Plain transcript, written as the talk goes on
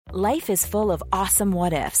Life is full of awesome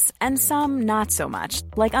what-ifs, and some not so much,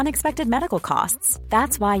 like unexpected medical costs.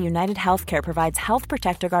 That's why United Healthcare provides Health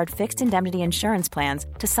Protector Guard fixed indemnity insurance plans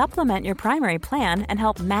to supplement your primary plan and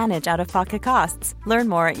help manage out-of-pocket costs. Learn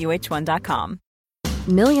more at uh1.com.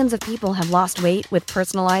 Millions of people have lost weight with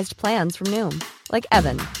personalized plans from Noom. Like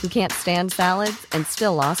Evan, who can't stand salads and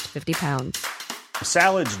still lost 50 pounds.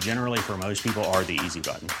 Salads generally for most people are the easy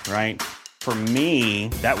button, right? For me,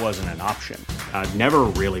 that wasn't an option. I never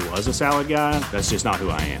really was a salad guy. That's just not who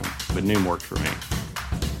I am. But Noom worked for me.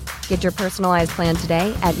 Get your personalized plan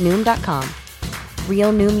today at Noom.com.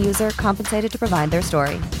 Real Noom user compensated to provide their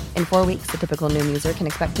story. In 4 weeks, the typical Noom user can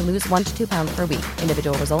expect to lose 1 to 2 pounds per week.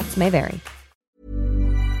 Individual results may vary.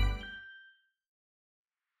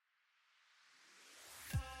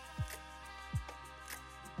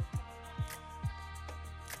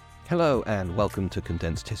 Hello and welcome to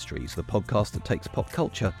Condensed Histories, the podcast that takes pop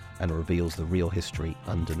culture and reveals the real history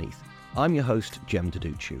underneath. I'm your host, Jem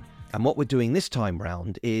Duducu, and what we're doing this time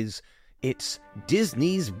round is it's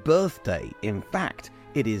Disney's birthday. In fact,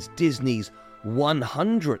 it is Disney's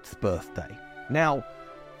 100th birthday. Now,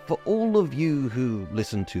 for all of you who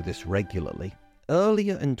listen to this regularly,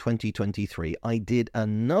 earlier in 2023, I did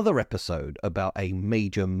another episode about a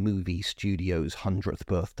major movie studio's 100th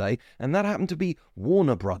birthday, and that happened to be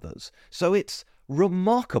Warner Brothers. So it's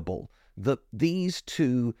remarkable that these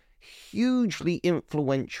two hugely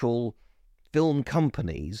influential film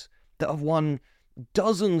companies that have won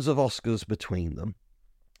dozens of Oscars between them,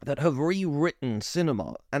 that have rewritten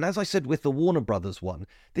cinema, and as I said with the Warner Brothers one,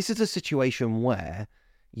 this is a situation where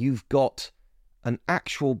you've got an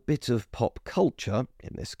actual bit of pop culture,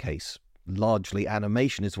 in this case, largely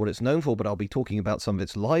animation is what it's known for, but I'll be talking about some of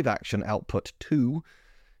its live action output too,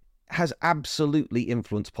 has absolutely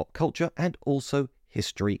influenced pop culture and also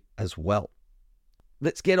history as well.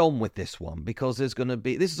 Let's get on with this one, because this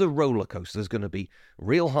is a roller coaster. There's going to be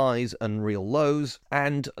real highs and real lows.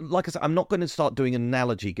 And like I said, I'm not going to start doing an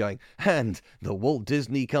analogy going, and the Walt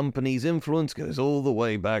Disney Company's influence goes all the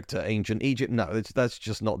way back to ancient Egypt. No, that's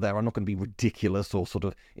just not there. I'm not going to be ridiculous or sort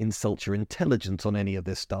of insult your intelligence on any of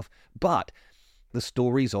this stuff. But the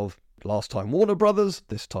stories of last time Warner Brothers,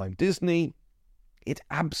 this time Disney, it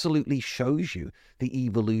absolutely shows you the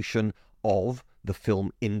evolution of the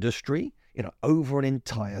film industry. Over an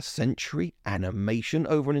entire century, animation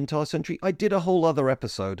over an entire century. I did a whole other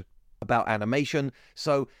episode about animation,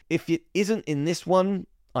 so if it isn't in this one,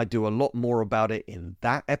 I do a lot more about it in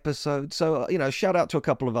that episode. So, shout out to a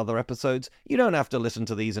couple of other episodes. You don't have to listen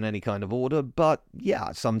to these in any kind of order, but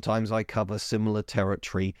yeah, sometimes I cover similar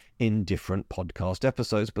territory in different podcast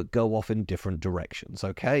episodes, but go off in different directions,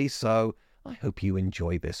 okay? So, I hope you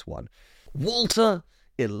enjoy this one. Walter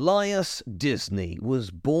Elias Disney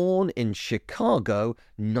was born in Chicago,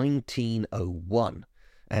 1901,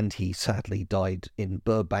 and he sadly died in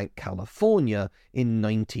Burbank, California in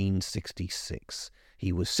 1966.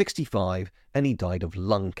 He was 65 and he died of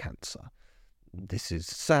lung cancer. This is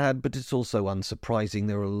sad, but it's also unsurprising.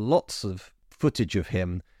 There are lots of footage of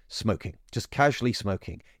him smoking, just casually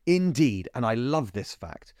smoking. Indeed, and I love this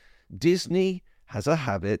fact, Disney has a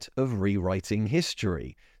habit of rewriting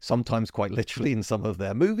history, sometimes quite literally in some of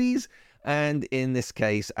their movies, and in this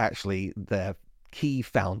case, actually, their key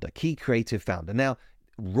creative founder. Now,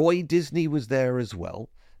 Roy Disney was there as well,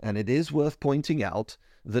 and it is worth pointing out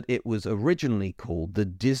that it was originally called the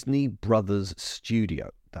Disney Brothers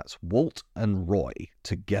Studio. That's Walt and Roy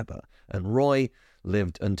together, and Roy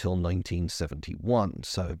lived until 1971,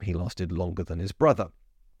 so he lasted longer than his brother.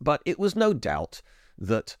 But it was no doubt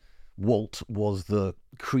that Walt was the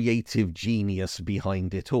creative genius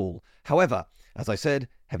behind it all. However, as I said,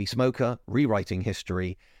 heavy smoker, rewriting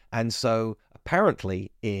history, and so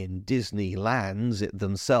apparently in Disneyland's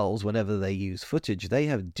themselves, whenever they use footage, they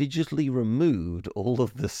have digitally removed all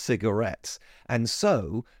of the cigarettes. And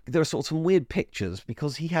so there are sort of some weird pictures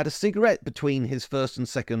because he had a cigarette between his first and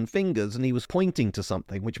second fingers and he was pointing to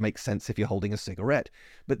something, which makes sense if you're holding a cigarette.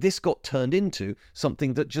 But this got turned into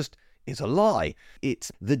something that just is a lie.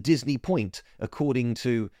 It's the Disney point, according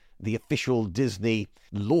to the official Disney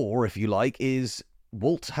law, if you like, is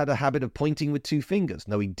Walt had a habit of pointing with two fingers.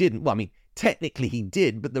 No, he didn't. Well, I mean, technically he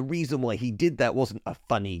did, but the reason why he did that wasn't a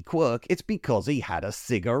funny quirk. It's because he had a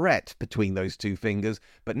cigarette between those two fingers.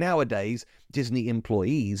 But nowadays, Disney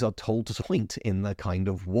employees are told to point in the kind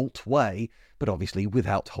of Walt way, but obviously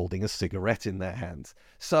without holding a cigarette in their hands.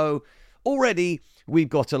 So already, we've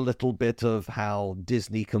got a little bit of how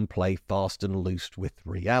Disney can play fast and loose with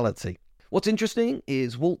reality. What's interesting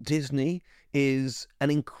is Walt Disney is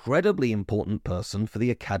an incredibly important person for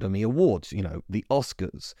the Academy Awards, the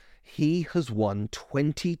Oscars. He has won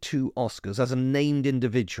 22 Oscars as a named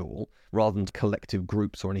individual, rather than collective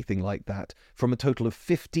groups or anything like that, from a total of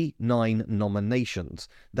 59 nominations.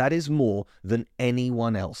 That is more than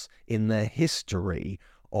anyone else in the history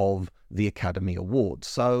of the Academy Awards.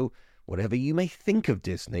 So, whatever you may think of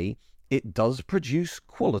Disney, it does produce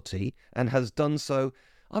quality and has done so,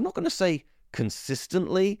 I'm not going to say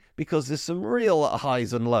consistently, because there's some real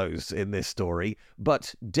highs and lows in this story,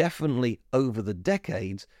 but definitely over the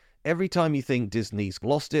decades. Every time you think Disney's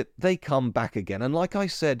lost it, they come back again. And like I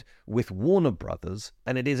said with Warner Brothers,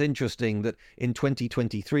 and it is interesting that in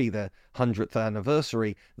 2023, their 100th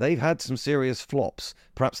anniversary, they've had some serious flops.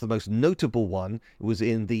 Perhaps the most notable one was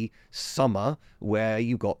in the summer, where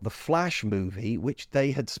you got the Flash movie, which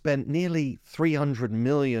they had spent nearly $300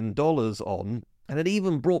 million on, and it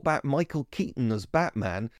even brought back Michael Keaton as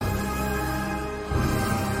Batman.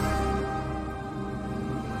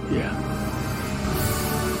 Yeah.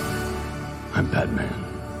 I'm Batman.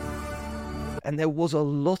 And there was a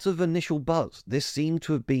lot of initial buzz. This seemed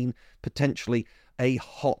to have been potentially a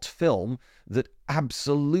hot film that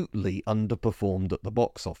absolutely underperformed at the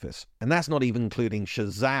box office. And that's not even including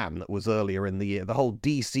Shazam that was earlier in the year. The whole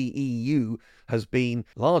DCEU has been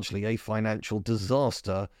largely a financial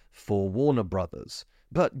disaster for Warner Brothers.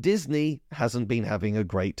 But Disney hasn't been having a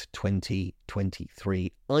great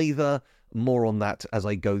 2023 either. More on that as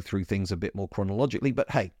I go through things a bit more chronologically. But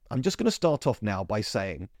hey, I'm just going to start off now by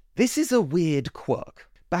saying this is a weird quirk.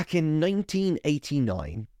 Back in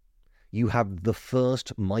 1989, you have the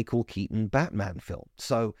first Michael Keaton Batman film.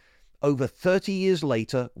 So over 30 years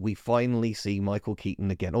later, we finally see Michael Keaton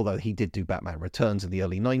again, although he did do Batman Returns in the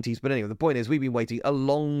early 90s. But anyway, the point is we've been waiting a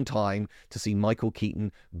long time to see Michael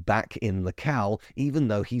Keaton back in the cowl, even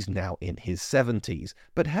though he's now in his 70s.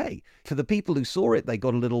 But hey, for the people who saw it, they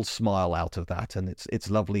got a little smile out of that, and it's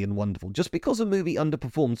lovely and wonderful. Just because a movie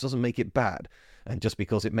underperforms doesn't make it bad. And just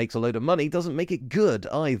because it makes a load of money doesn't make it good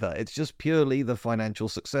either. It's just purely the financial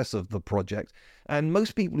success of the project. And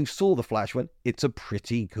most people who saw The Flash went, it's a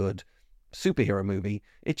pretty good superhero movie.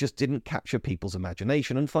 It just didn't capture people's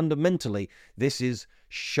imagination. And fundamentally, this is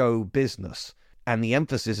show business. And the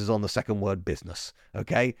emphasis is on the second word, business.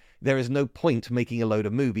 Okay? There is no point making a load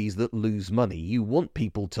of movies that lose money. You want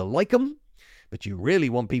people to like them, but you really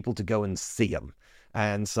want people to go and see them.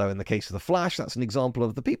 And so in the case of The Flash, that's an example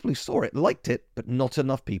of the people who saw it liked it, but not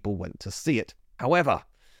enough people went to see it. However,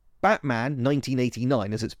 Batman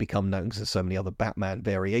 1989, as it's become known, because there's so many other Batman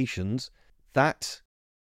variations, that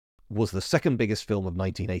was the second biggest film of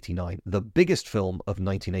 1989. The biggest film of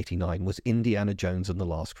 1989 was Indiana Jones and the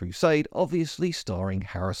Last Crusade, obviously starring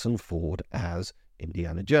Harrison Ford as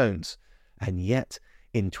Indiana Jones. And yet,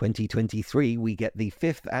 in 2023, we get the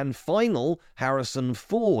fifth and final Harrison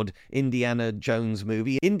Ford Indiana Jones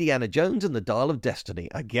movie, Indiana Jones and the Dial of Destiny.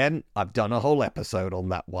 Again, I've done a whole episode on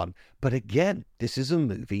that one. But again, this is a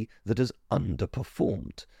movie that has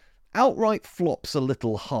underperformed. Outright flop's a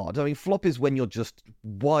little hard. I mean, flop is when you're just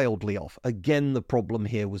wildly off. Again, the problem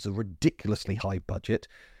here was a ridiculously high budget.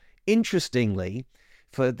 Interestingly,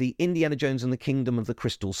 for the Indiana Jones and the Kingdom of the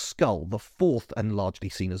Crystal Skull, the fourth and largely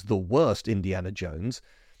seen as the worst Indiana Jones,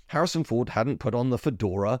 Harrison Ford hadn't put on the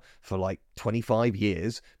fedora for like 25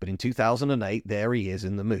 years, but in 2008, there he is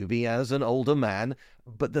in the movie as an older man.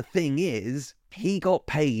 But the thing is, he got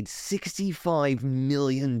paid $65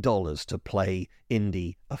 million to play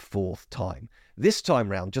Indy a fourth time. This time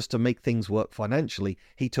round, just to make things work financially,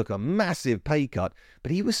 he took a massive pay cut,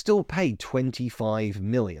 but he was still paid $25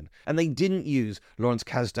 million. And they didn't use Lawrence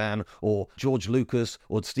Kasdan or George Lucas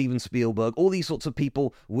or Steven Spielberg. All these sorts of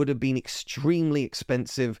people would have been extremely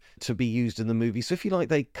expensive to be used in the movie. So if you like,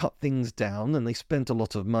 they cut things down and they spent a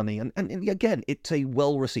lot of money. And again, it's a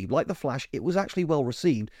well-received, like The Flash, it was actually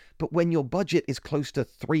well-received. But when your budget is close to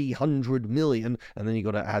 $300 million, and then you've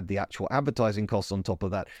got to add the actual advertising costs on top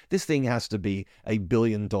of that, this thing has to be a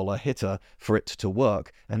billion-dollar hitter for it to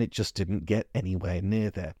work, and it just didn't get anywhere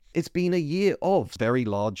near there. It's been a year of very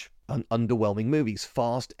large and underwhelming movies.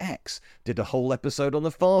 Fast X did a whole episode on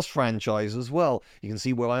the Fast franchise as well. You can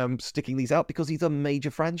see why I'm sticking these out, because these are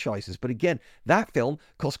major franchises. But again, that film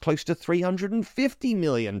cost close to $350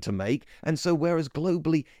 million to make, and so whereas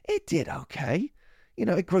globally it did okay, you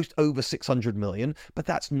know, it grossed over $600 million, but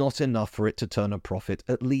that's not enough for it to turn a profit,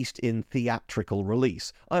 at least in theatrical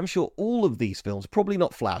release. I'm sure all of these films, probably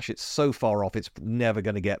not Flash, it's so far off, it's never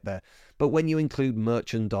going to get there. But when you include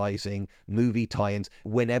merchandising, movie tie-ins,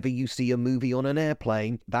 whenever you see a movie on an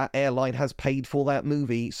airplane, that airline has paid for that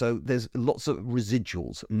movie. So there's lots of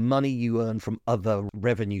residuals, money you earn from other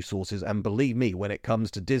revenue sources. And believe me, when it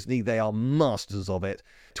comes to Disney, they are masters of it.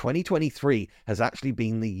 2023 has actually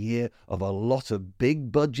been the year of a lot of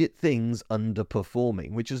big budget things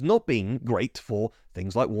underperforming, which has not been great for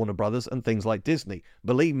things like Warner Brothers and things like Disney.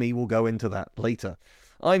 Believe me, we'll go into that later.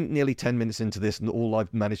 I'm nearly 10 minutes into this, and all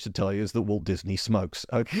I've managed to tell you is that Walt Disney smokes.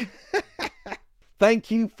 Okay.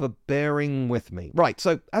 Thank you for bearing with me. Right,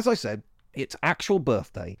 so as I said, its actual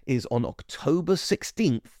birthday is on October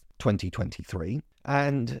 16th, 2023,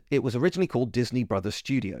 and it was originally called Disney Brothers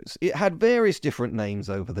Studios. It had various different names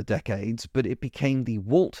over the decades, but it became the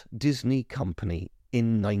Walt Disney Company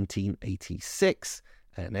in 1986.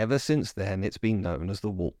 And ever since then, it's been known as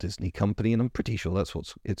the Walt Disney Company, and I'm pretty sure that's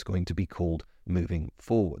what it's going to be called moving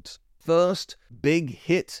forwards. First big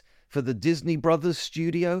hit for the Disney Brothers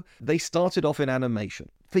studio, they started off in animation.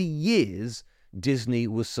 For years, Disney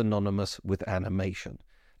was synonymous with animation.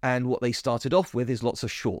 And what they started off with is lots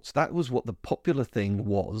of shorts. That was what the popular thing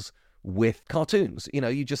was with cartoons. You know,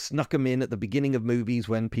 you just snuck them in at the beginning of movies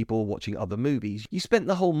when people were watching other movies. You spent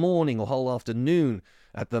the whole morning or whole afternoon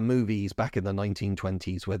at the movies back in the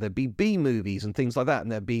 1920s, where there'd be B-movies and things like that,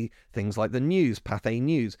 and there'd be things like the news, Pathé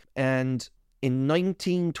News. And in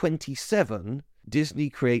 1927, Disney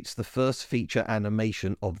creates the first feature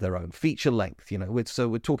animation of their own, feature length, you know, so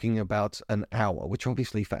we're talking about an hour, which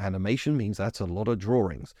obviously for animation means that's a lot of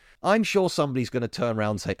drawings. I'm sure somebody's going to turn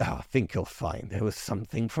around and say, I think you'll find there was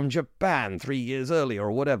something from Japan 3 years earlier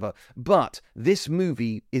or whatever. But this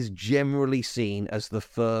movie is generally seen as the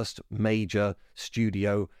first major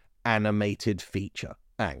studio animated feature.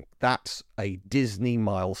 And that's a Disney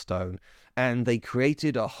milestone. And they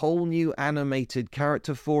created a whole new animated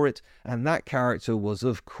character for it, and that character was,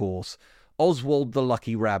 of course, Oswald the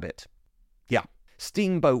Lucky Rabbit. Yeah,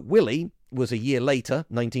 Steamboat Willie was a year later,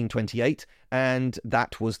 1928, and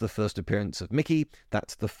that was the first appearance of Mickey.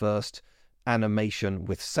 That's the first animation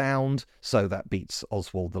with sound, so that beats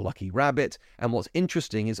Oswald the Lucky Rabbit. And what's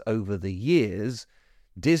interesting is over the years,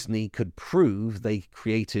 Disney could prove they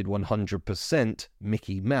created 100%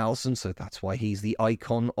 Mickey Mouse, and so that's why he's the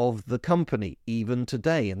icon of the company, even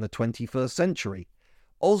today in the 21st century.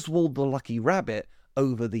 Oswald the Lucky Rabbit,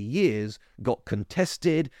 over the years, got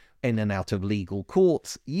contested in and out of legal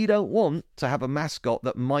courts. You don't want to have a mascot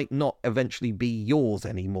that might not eventually be yours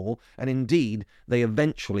anymore, and indeed, they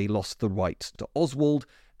eventually lost the rights to Oswald,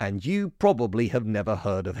 and you probably have never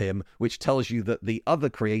heard of him, which tells you that the other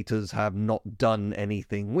creators have not done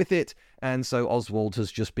anything with it, and so Oswald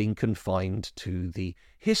has just been confined to the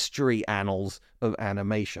history annals of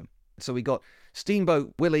animation. So we got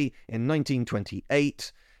Steamboat Willie in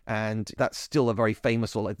 1928, and that's still a very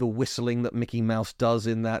famous, or like the whistling that Mickey Mouse does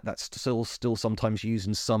in that, that's still sometimes used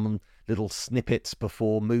in some little snippets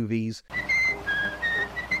before movies.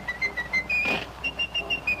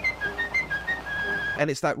 And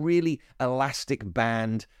it's that really elastic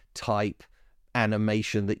band type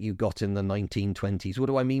animation that you got in the 1920s. What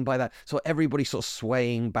do I mean by that? So everybody's sort of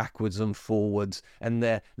swaying backwards and forwards, and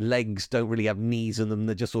their legs don't really have knees in them.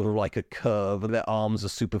 They're just sort of like a curve, and their arms are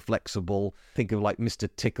super flexible. Think of like Mr.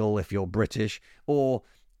 Tickle if you're British, or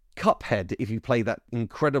Cuphead if you play that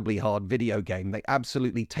incredibly hard video game. They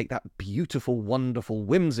absolutely take that beautiful, wonderful,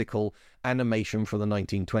 whimsical animation from the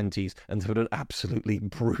 1920s and put an absolutely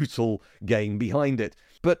brutal game behind it.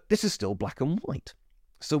 But this is still black and white.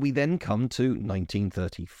 So we then come to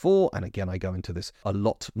 1934, and again I go into this a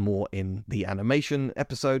lot more in the animation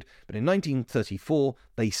episode, but in 1934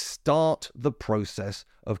 they start the process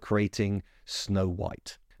of creating Snow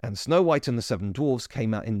White. And Snow White and the Seven Dwarfs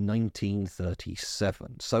came out in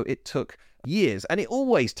 1937. So it took years, and it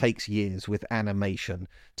always takes years with animation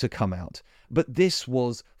to come out. But this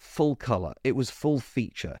was full color. It was full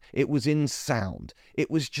feature. It was in sound. It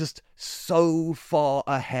was just so far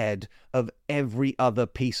ahead of every other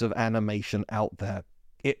piece of animation out there.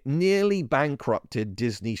 It nearly bankrupted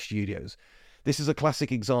Disney Studios. This is a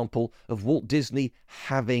classic example of Walt Disney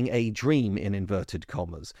having a dream, in inverted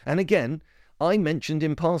commas. And again, I mentioned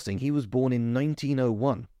in passing, he was born in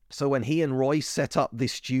 1901. So when he and Roy set up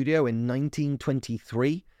this studio in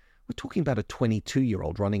 1923, we're talking about a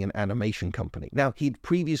 22-year-old running an animation company. Now, he'd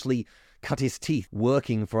previously cut his teeth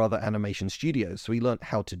working for other animation studios, so he learned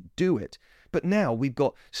how to do it. But now we've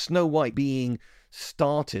got Snow White being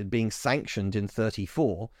started, being sanctioned in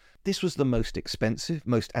 34. This was the most expensive,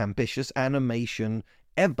 most ambitious animation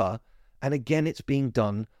ever. And again, it's being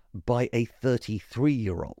done by a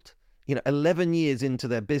 33-year-old. 11 years into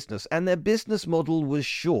their business, and their business model was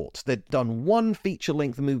short. They'd done one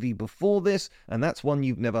feature-length movie before this, and that's one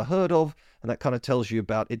you've never heard of, and that kind of tells you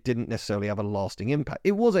about it didn't necessarily have a lasting impact.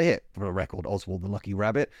 It was a hit, for a record, Oswald the Lucky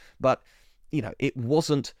Rabbit, but, it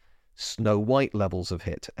wasn't Snow White levels of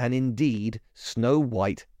hit. And indeed, Snow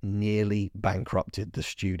White nearly bankrupted the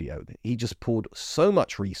studio. He just poured so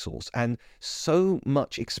much resource and so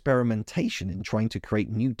much experimentation in trying to create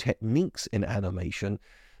new techniques in animation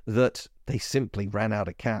that they simply ran out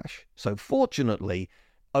of cash. So fortunately,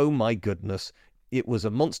 oh my goodness, it was a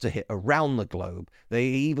monster hit around the globe. They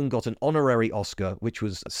even got an honorary Oscar, which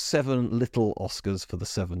was 7 little Oscars for the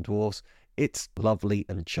Seven Dwarfs. It's lovely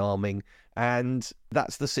and charming, and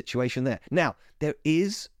that's the situation there. Now, there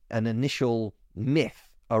is an initial myth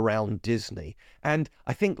around Disney, and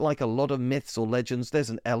I think like a lot of myths or legends, there's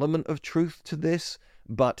an element of truth to this,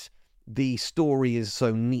 but the story is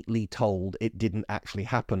so neatly told it didn't actually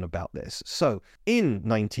happen about this. So, in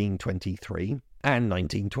 1923 and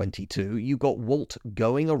 1922, you got Walt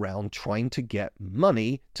going around trying to get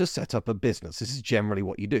money to set up a business. This is generally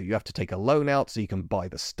what you do. You have to take a loan out so you can buy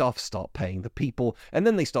the stuff, start paying the people, and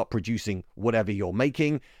then they start producing whatever you're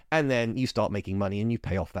making, and then you start making money and you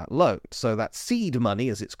pay off that loan. So that seed money,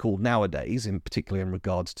 as it's called nowadays, in particular in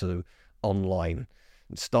regards to online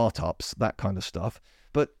startups, that kind of stuff.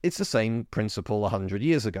 But it's the same principle 100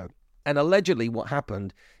 years ago. And allegedly what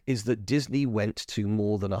happened is that Disney went to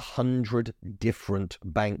more than 100 different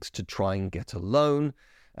banks to try and get a loan.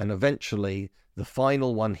 And eventually, the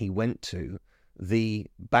final one he went to, the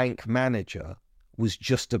bank manager was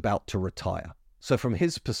just about to retire. So from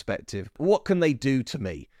his perspective, what can they do to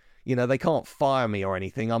me? They can't fire me or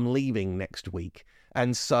anything. I'm leaving next week.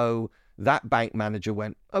 And so that bank manager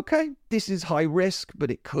went, okay, this is high risk,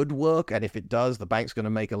 but it could work. And if it does, the bank's going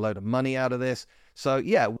to make a load of money out of this. So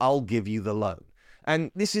yeah, I'll give you the loan.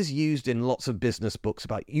 And this is used in lots of business books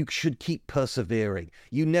about you should keep persevering.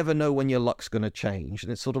 You never know when your luck's going to change.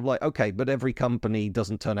 And it's sort of like, okay, but every company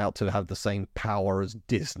doesn't turn out to have the same power as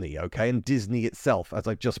Disney, okay? And Disney itself, as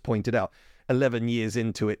I've just pointed out, 11 years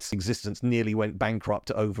into its existence, nearly went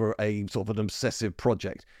bankrupt over a sort of an obsessive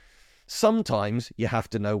project. Sometimes you have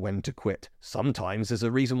to know when to quit. Sometimes there's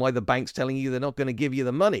a reason why the bank's telling you they're not going to give you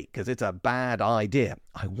the money, because it's a bad idea.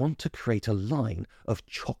 I want to create a line of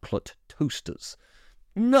chocolate toasters.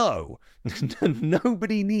 No,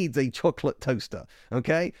 nobody needs a chocolate toaster,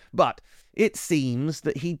 okay? But it seems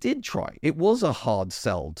that he did try. It was a hard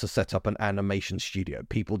sell to set up an animation studio.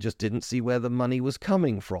 People just didn't see where the money was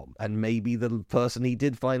coming from. And maybe the person he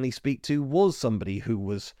did finally speak to was somebody who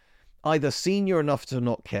was either senior enough to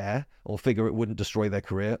not care or figure it wouldn't destroy their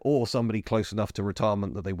career, or somebody close enough to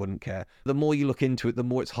retirement that they wouldn't care. The more you look into it, the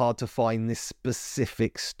more it's hard to find this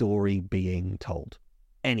specific story being told.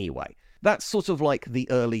 Anyway, that's sort of like the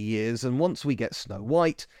early years, and once we get Snow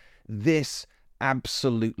White, this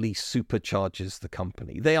absolutely supercharges the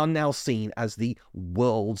company. They are now seen as the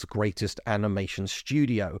world's greatest animation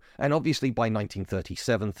studio. And obviously by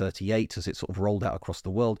 1937-38, as it sort of rolled out across the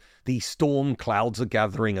world, the storm clouds are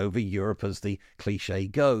gathering over Europe, as the cliche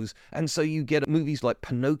goes. And so you get movies like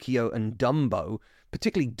Pinocchio and Dumbo.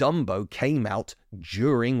 Particularly Dumbo came out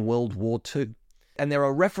during World War II. And there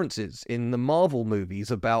are references in the Marvel movies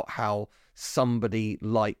about how somebody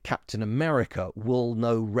like Captain America will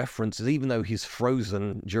know references, even though he's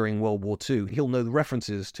frozen during World War II, he'll know the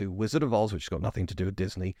references to Wizard of Oz, which has got nothing to do with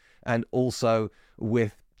Disney, and also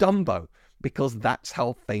with Dumbo, because that's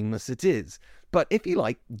how famous it is. But if you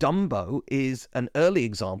like, Dumbo is an early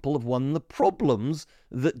example of one of the problems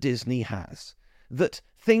that Disney has, that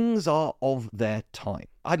things are of their time.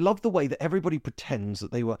 I love the way that everybody pretends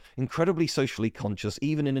that they were incredibly socially conscious,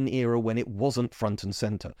 even in an era when it wasn't front and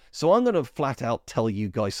center. So I'm going to flat out tell you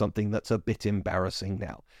guys something that's a bit embarrassing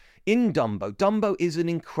now. In Dumbo is an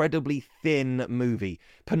incredibly thin movie.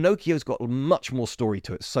 Pinocchio's got much more story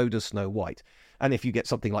to it, so does Snow White. And if you get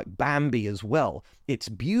something like Bambi as well, it's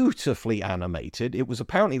beautifully animated. It was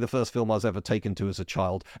apparently the first film I was ever taken to as a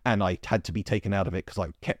child, and I had to be taken out of it because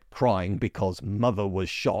I kept crying because mother was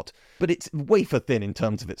shot. But it's wafer thin in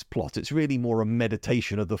terms of its plot. It's really more a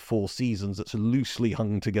meditation of the four seasons that's loosely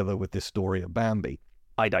hung together with this story of Bambi.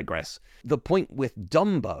 I digress. The point with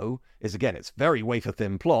Dumbo is, again, it's very wafer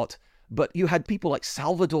thin plot, but you had people like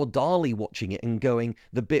Salvador Dali watching it and going,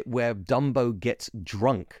 the bit where Dumbo gets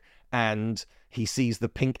drunk and he sees the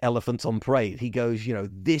pink elephants on parade. He goes,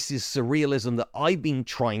 this is surrealism that I've been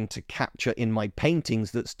trying to capture in my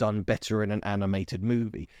paintings that's done better in an animated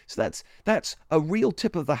movie. So that's a real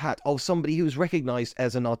tip of the hat of somebody who's recognized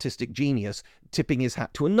as an artistic genius, tipping his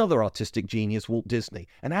hat to another artistic genius, Walt Disney.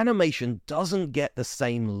 And animation doesn't get the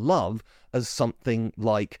same love as something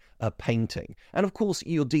like a painting. And of course,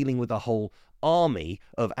 you're dealing with a whole army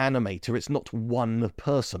of animator. It's not one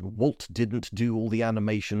person. Walt didn't do all the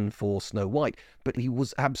animation for Snow White, but he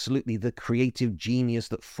was absolutely the creative genius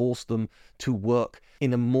that forced them to work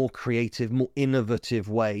in a more creative, more innovative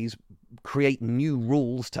ways, create new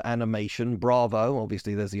rules to animation. Bravo.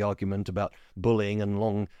 Obviously, there's the argument about bullying and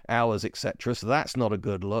long hours, etc. So that's not a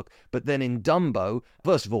good look. But then in Dumbo,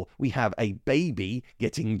 first of all, we have a baby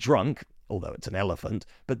getting drunk, although it's an elephant.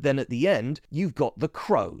 But then at the end, you've got the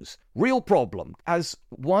crows. Real problem. As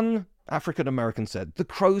one African American said, the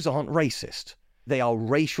crows aren't racist. They are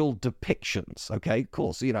racial depictions, okay? Of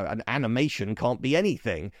course, an animation can't be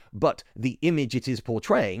anything, but the image it is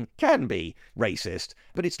portraying can be racist.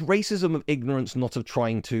 But it's racism of ignorance, not of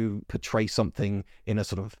trying to portray something in a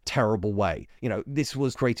sort of terrible way. This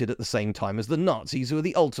was created at the same time as the Nazis, who were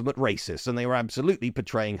the ultimate racists, and they were absolutely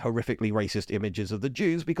portraying horrifically racist images of the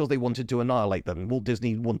Jews because they wanted to annihilate them. Walt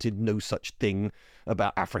Disney wanted no such thing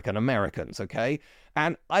about African Americans, okay?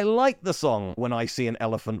 And I like the song When I See an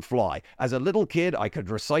Elephant Fly. As a little kid, I could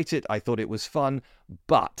recite it. I thought it was fun.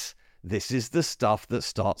 But this is the stuff that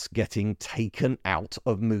starts getting taken out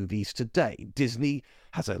of movies today. Disney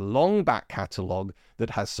has a long back catalogue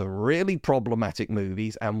that has some really problematic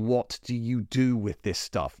movies. And what do you do with this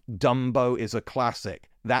stuff? Dumbo is a classic.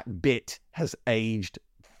 That bit has aged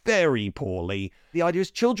very poorly. The idea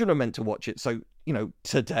is children are meant to watch it. So,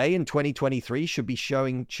 today in 2023 should be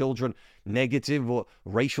showing children negative or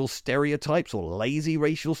racial stereotypes or lazy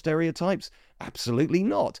racial stereotypes? Absolutely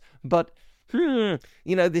not. But,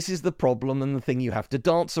 this is the problem and the thing you have to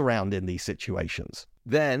dance around in these situations.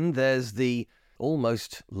 Then there's the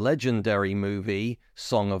almost legendary movie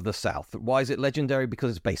Song of the South. Why is it legendary? Because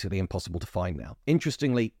it's basically impossible to find now.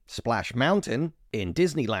 Interestingly, Splash Mountain in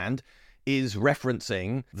Disneyland is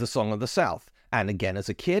referencing the Song of the South. And again, as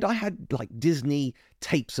a kid, I had Disney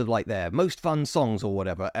tapes of their most fun songs or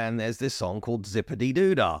whatever. And there's this song called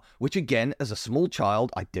Zippity-Doo-Dah, which again, as a small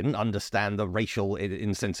child, I didn't understand the racial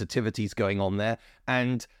insensitivities going on there.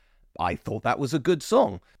 And I thought that was a good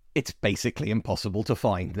song. It's basically impossible to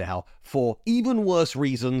find now for even worse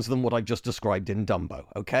reasons than what I just described in Dumbo,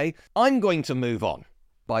 okay? I'm going to move on.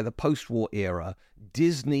 By the post-war era,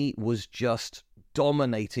 Disney was just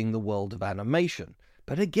dominating the world of animation.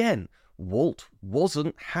 But again, Walt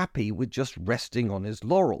wasn't happy with just resting on his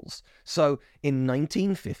laurels. So in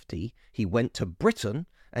 1950, he went to Britain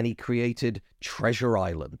and he created Treasure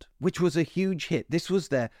Island, which was a huge hit. This was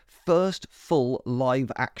their first full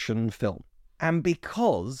live-action film. And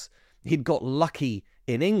because he'd got lucky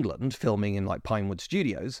in England, filming in Pinewood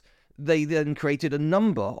Studios, they then created a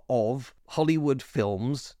number of Hollywood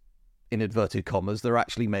films, in inverted commas, they're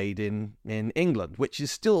actually made in England, which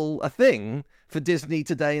is still a thing for Disney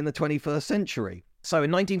today in the 21st century. So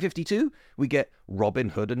in 1952, we get Robin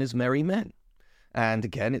Hood and His Merry Men. And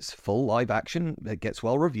again, it's full live action. It gets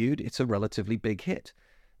well reviewed. It's a relatively big hit.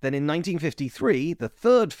 Then in 1953, the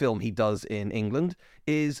third film he does in England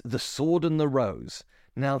is The Sword and the Rose.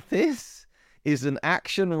 Now, this is an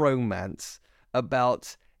action romance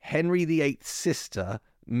about Henry VIII's sister,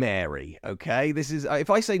 Mary, okay? This is, if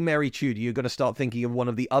I say Mary Tudor, you're going to start thinking of one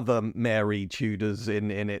of the other Mary Tudors in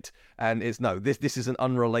it. And this is an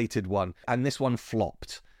unrelated one. And this one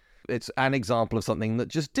flopped. It's an example of something that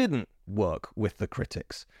just didn't work with the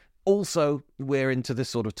critics. Also, we're into this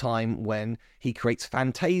sort of time when he creates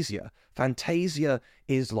Fantasia. Fantasia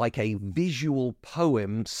is like a visual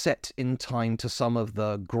poem set in time to some of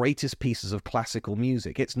the greatest pieces of classical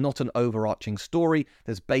music. It's not an overarching story.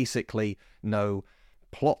 There's basically no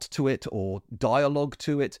plot to it or dialogue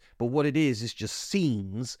to it, but what it is just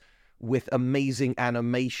scenes with amazing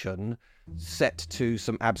animation set to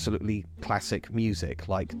some absolutely classic music,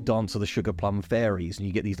 like Dance of the Sugar Plum Fairies, and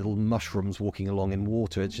you get these little mushrooms walking along in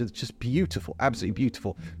water. It's just beautiful, absolutely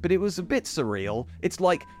beautiful. But it was a bit surreal. It's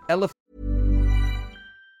like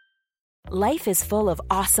Life is full of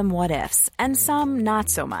awesome what-ifs, and some not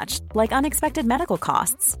so much, like unexpected medical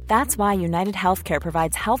costs. That's why United Healthcare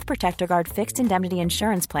provides Health Protector Guard fixed indemnity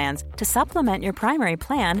insurance plans to supplement your primary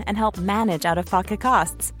plan and help manage out-of-pocket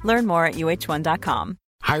costs. Learn more at UH1.com.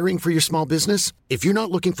 Hiring for your small business? If you're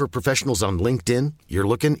not looking for professionals on LinkedIn, you're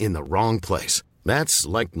looking in the wrong place. That's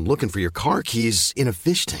like looking for your car keys in a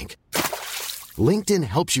fish tank. LinkedIn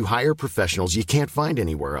helps you hire professionals you can't find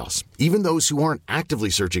anywhere else, even those who aren't actively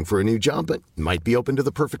searching for a new job but might be open to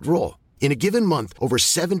the perfect role. In a given month, over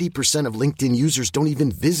 70% of LinkedIn users don't even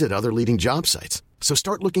visit other leading job sites. So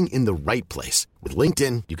start looking in the right place. With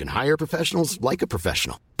LinkedIn, you can hire professionals like a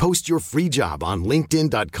professional. Post your free job on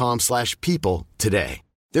linkedin.com/people today.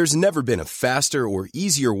 There's never been a faster or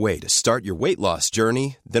easier way to start your weight loss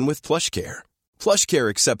journey than with PlushCare. PlushCare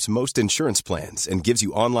accepts most insurance plans and gives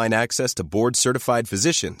you online access to board-certified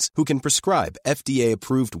physicians who can prescribe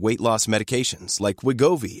FDA-approved weight loss medications like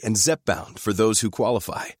Wegovy and Zepbound for those who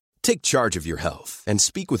qualify. Take charge of your health and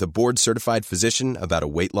speak with a board-certified physician about a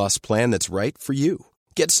weight loss plan that's right for you.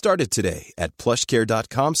 Get started today at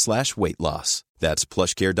plushcare.com/weight loss. That's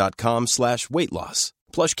plushcare.com/weight loss.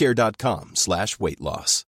 plushcare.com/weight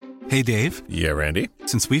loss. Hey, Dave. Yeah, Randy.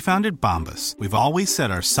 Since we founded Bombas, we've always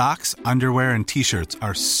said our socks, underwear, and T-shirts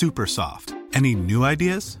are super soft. Any new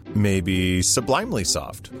ideas? Maybe sublimely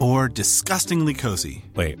soft. Or disgustingly cozy.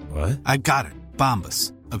 Wait, what? I got it.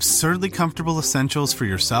 Bombas. Absurdly comfortable essentials for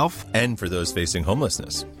yourself and for those facing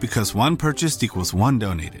homelessness. Because one purchased equals one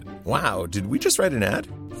donated. Wow, did we just write an ad?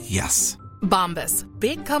 Yes. Bombas.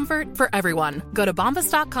 Big comfort for everyone. Go to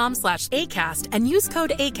bombas.com/ACAST and use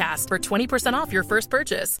code ACAST for 20% off your first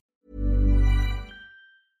purchase.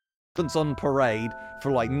 On parade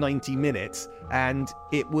for like 90 minutes, and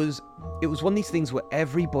it was one of these things where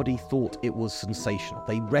everybody thought it was sensational.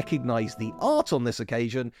 They recognized the art on this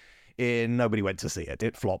occasion, and nobody went to see it.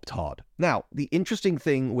 It flopped hard. Now, the interesting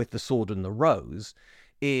thing with The Sword and the Rose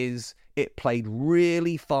is it played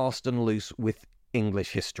really fast and loose with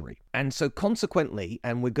English history. And so consequently,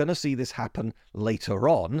 and we're going to see this happen later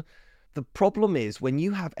on, the problem is when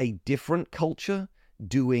you have a different culture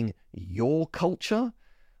doing your culture,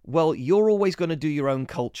 well, you're always going to do your own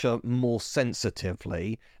culture more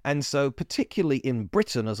sensitively. And so particularly in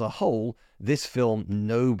Britain as a whole, this film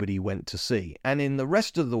nobody went to see. And in the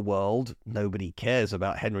rest of the world, nobody cares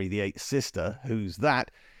about Henry VIII's sister. Who's that?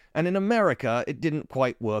 And in America, it didn't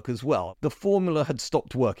quite work as well. The formula had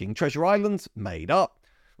stopped working. Treasure Island, made up.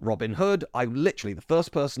 Robin Hood, the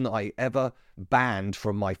first person that I ever banned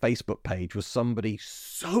from my Facebook page was somebody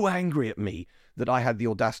so angry at me that I had the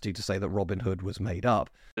audacity to say that Robin Hood was made up.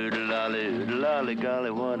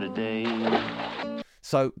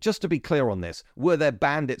 So just to be clear on this, were there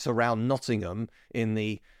bandits around Nottingham in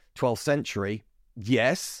the 12th century?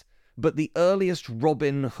 Yes, but the earliest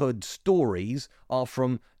Robin Hood stories are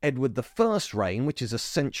from Edward I's reign, which is a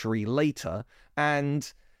century later,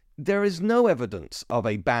 and there is no evidence of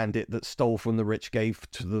a bandit that stole from the rich, gave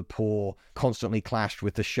to the poor, constantly clashed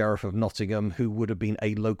with the Sheriff of Nottingham, who would have been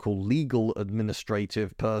a local legal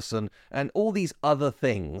administrative person, and all these other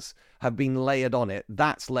things have been layered on it.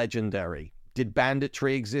 That's legendary. Did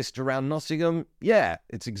banditry exist around Nottingham? Yeah,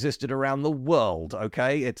 it's existed around the world,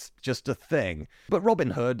 okay? It's just a thing. But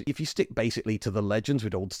Robin Hood, if you stick basically to the legends,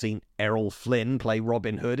 we'd all seen Errol Flynn play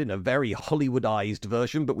Robin Hood in a very Hollywoodized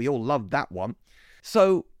version, but we all loved that one.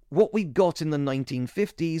 So what we got in the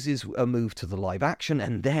 1950s is a move to the live action,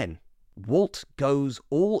 and then Walt goes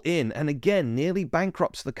all in and again nearly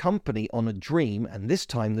bankrupts the company on a dream, and this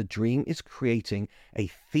time the dream is creating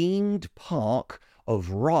a themed park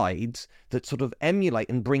of rides that sort of emulate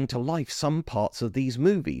and bring to life some parts of these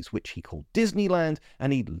movies, which he called Disneyland,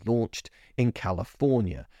 and he launched in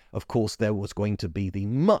California. Of course, there was going to be the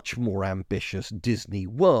much more ambitious Disney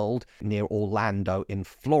World near Orlando in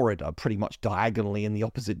Florida, pretty much diagonally in the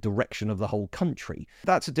opposite direction of the whole country.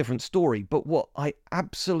 That's a different story, but what I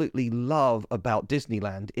absolutely love about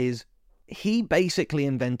Disneyland is he basically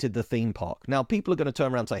invented the theme park. Now, people are going to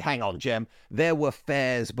turn around and say, hang on, Jem, there were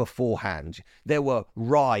fairs beforehand. There were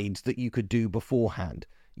rides that you could do beforehand.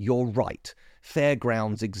 You're right.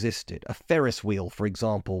 Fairgrounds existed. A Ferris wheel, for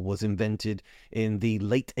example, was invented in the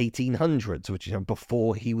late 1800s, which is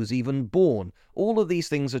before he was even born. All of these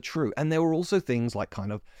things are true. And there were also things like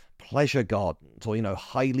kind of pleasure gardens or,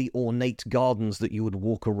 highly ornate gardens that you would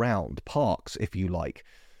walk around, parks, if you like.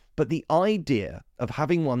 But the idea of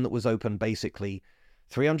having one that was open basically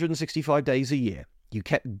 365 days a year, you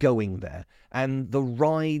kept going there, and the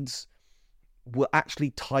rides were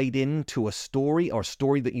actually tied into a story or a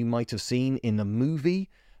story that you might have seen in a movie,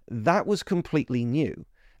 that was completely new.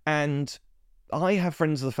 And I have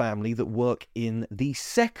friends of the family that work in the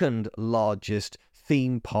second largest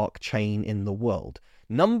theme park chain in the world.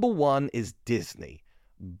 Number one is Disney.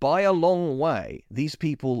 By a long way, these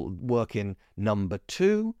people work in number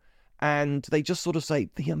two, and they just sort of say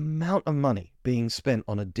the amount of money being spent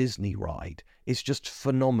on a Disney ride is just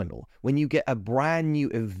phenomenal. When you get a brand new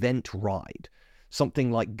event ride,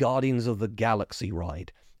 something like Guardians of the Galaxy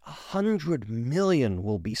ride, 100 million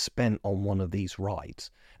will be spent on one of these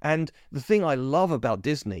rides. And the thing I love about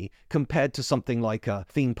Disney, compared to something like a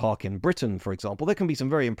theme park in Britain, for example, there can be some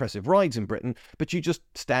very impressive rides in Britain, but you just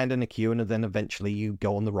stand in a queue and then eventually you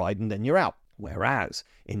go on the ride and then you're out. Whereas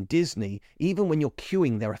in Disney, even when you're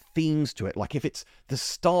queuing, there are themes to it. Like if it's the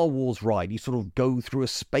Star Wars ride, you sort of go through a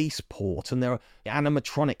spaceport and there are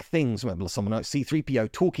animatronic things. Remember someone like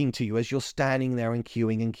C-3PO talking to you as you're standing there and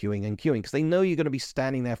queuing and queuing and queuing, because they know you're going to be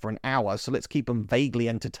standing there for an hour. So let's keep them vaguely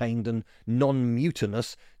entertained and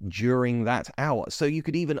non-mutinous during that hour. So you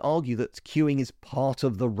could even argue that queuing is part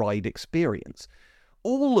of the ride experience.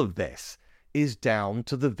 All of this is down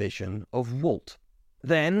to the vision of Walt.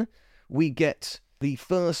 Then we get the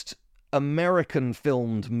first American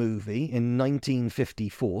filmed movie in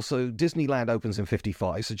 1954. So Disneyland opens in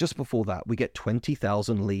 55. So just before that, we get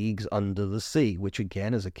 20,000 Leagues Under the Sea, which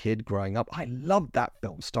again, as a kid growing up, I loved that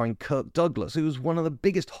film, starring Kirk Douglas, who was one of the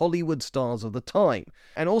biggest Hollywood stars of the time.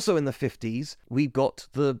 And also in the 50s, we got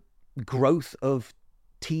the growth of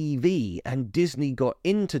TV, and Disney got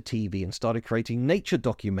into TV and started creating nature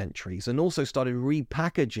documentaries and also started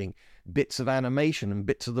repackaging bits of animation and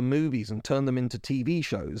bits of the movies and turned them into TV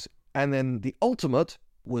shows. And then the ultimate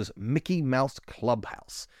was Mickey Mouse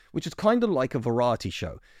Clubhouse, which is kind of like a variety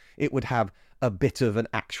show. It would have a bit of an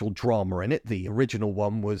actual drama in it. The original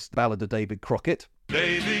one was The Ballad of David Crockett.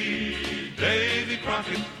 Davy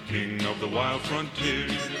Crockett, king of the wild frontier.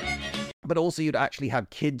 But also you'd actually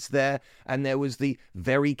have kids there, and there was the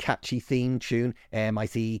very catchy theme tune,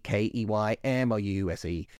 M-I-C-K-E-Y-M-O-U-S-E.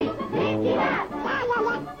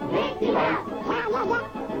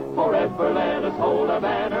 Forever let us hold our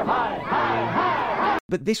banner high, high, high.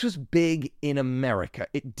 But this was big in America.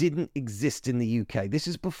 It didn't exist in the UK. This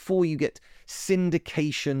is before you get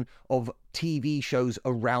syndication of TV shows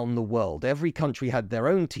around the world. Every country had their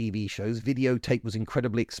own TV shows. Videotape was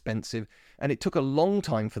incredibly expensive, and it took a long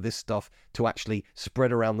time for this stuff to actually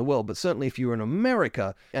spread around the world. But certainly if you were in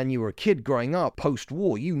America and you were a kid growing up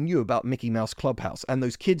post-war, you knew about Mickey Mouse Clubhouse. And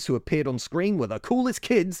those kids who appeared on screen were the coolest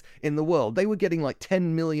kids in the world. They were getting like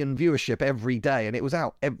 10 million viewership every day, and it was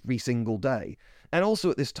out every single day. And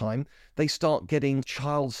also at this time, they start getting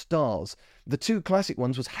child stars. The two classic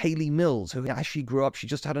ones was Hayley Mills, who as she grew up, she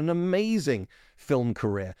just had an amazing film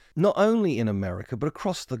career, not only in America, but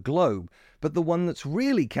across the globe. But the one that's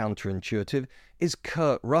really counterintuitive is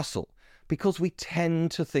Kurt Russell, because we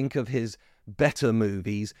tend to think of his better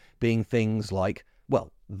movies being things like,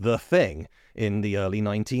 well, The Thing in the early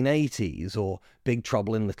 1980s, or Big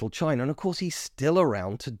Trouble in Little China. And of course, he's still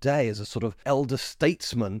around today as a sort of elder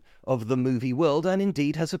statesman of the movie world, and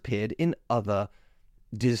indeed has appeared in other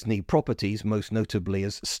Disney properties, most notably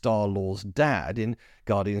as Star-Lord's dad in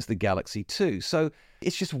Guardians of the Galaxy 2. So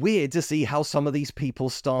it's just weird to see how some of these people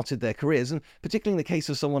started their careers, and particularly in the case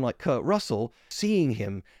of someone like Kurt Russell, seeing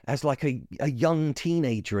him as like a young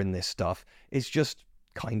teenager in this stuff is just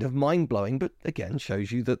kind of mind-blowing, but again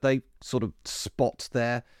shows you that they sort of spot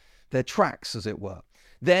their tracks, as it were.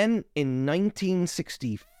 Then in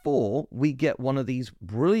 1964 we get one of these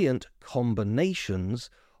brilliant combinations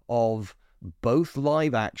of both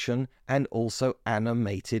live action and also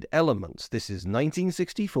animated elements. This is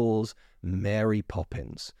 1964's Mary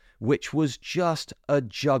Poppins, which was just a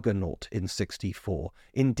juggernaut in 64.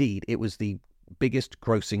 Indeed, it was the biggest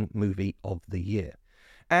grossing movie of the year.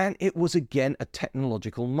 And it was again a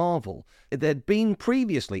technological marvel. There'd been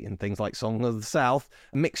previously in things like Song of the South,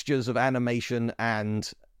 mixtures of animation and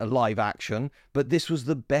live action, but this was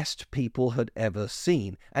the best people had ever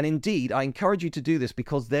seen. And indeed, I encourage you to do this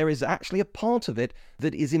because there is actually a part of it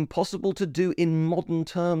that is impossible to do in modern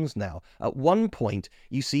terms now. At one point,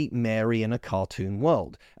 you see Mary in a cartoon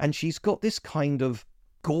world, and she's got this kind of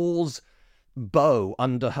gauze bow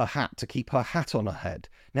under her hat to keep her hat on her head.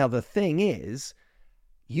 Now, the thing is,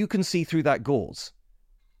 you can see through that gauze.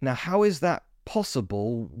 Now, how is that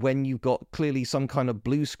possible when you've got clearly some kind of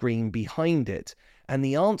blue screen behind it? And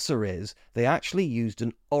the answer is they actually used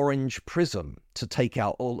an orange prism to take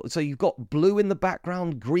out all. So you've got blue in the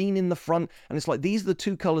background, green in the front, and it's like these are the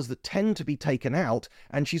two colors that tend to be taken out.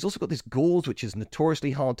 And she's also got this gauze, which is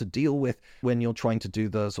notoriously hard to deal with when you're trying to do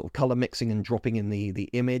the sort of color mixing and dropping in the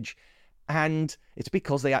image. And it's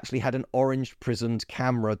because they actually had an orange prismed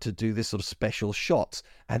camera to do this sort of special shots.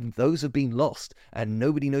 And those have been lost, and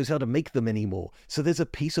nobody knows how to make them anymore. So there's a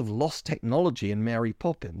piece of lost technology in Mary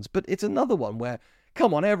Poppins. But it's another one where,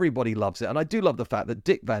 come on, everybody loves it. And I do love the fact that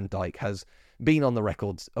Dick Van Dyke has been on the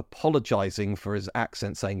records apologizing for his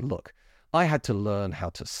accent, saying, look, I had to learn how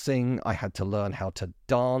to sing, I had to learn how to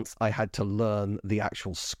dance, I had to learn the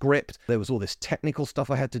actual script. There was all this technical stuff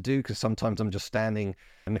I had to do, because sometimes I'm just standing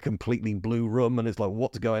in a completely blue room and it's like,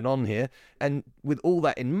 what's going on here? And with all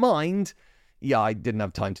that in mind, yeah, I didn't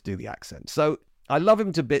have time to do the accent. So I love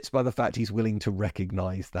him to bits by the fact he's willing to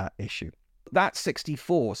recognize that issue. That's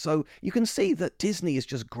 64. So you can see that Disney is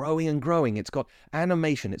just growing and growing. It's got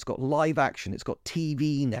animation, it's got live action, it's got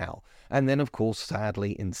TV now. And then, of course,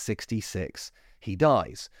 sadly, in 66, he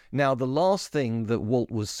dies. Now, the last thing that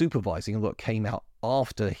Walt was supervising and that came out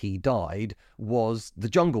after he died was The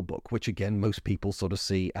Jungle Book, which, again, most people sort of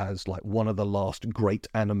see as like one of the last great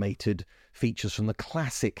animated features from the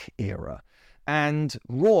classic era. And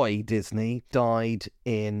Roy Disney died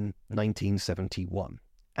in 1971.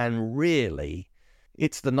 And really,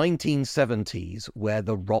 it's the 1970s where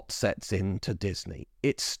the rot sets into Disney.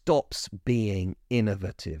 It stops being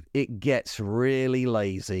innovative. It gets really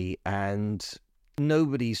lazy and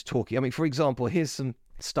nobody's talking. I mean, for example, here's some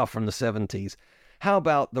stuff from the 70s. How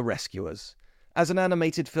about The Rescuers? As an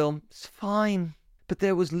animated film, it's fine. But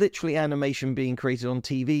there was literally animation being created on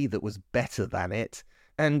TV that was better than it.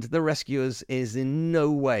 And The Rescuers is in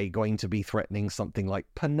no way going to be threatening something like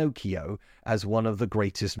Pinocchio as one of the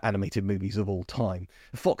greatest animated movies of all time.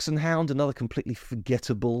 Fox and Hound, another completely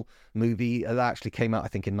forgettable movie that actually came out, I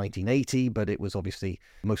think, in 1980, but it was obviously,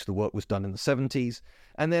 most of the work was done in the 70s.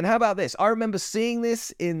 And then how about this? I remember seeing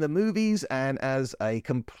this in the movies, and as a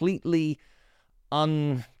completely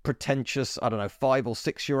unpretentious, 5 or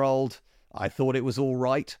 6 year old, I thought it was all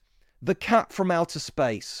right. The Cat from Outer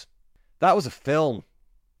Space. That was a film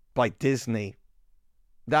by Disney.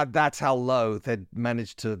 That's how low they'd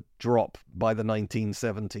managed to drop by the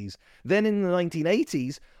 1970s. Then in the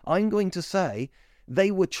 1980s, I'm going to say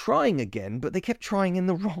they were trying again, but they kept trying in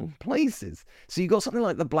the wrong places. So you got something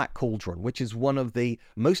like The Black Cauldron, which is one of the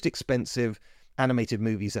most expensive animated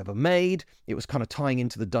movies ever made. It was kind of tying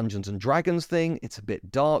into the Dungeons and Dragons thing. It's a bit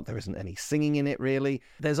dark. There isn't any singing in it, really.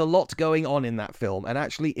 There's a lot going on in that film, and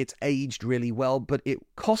actually it's aged really well, but it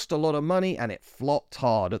cost a lot of money and it flopped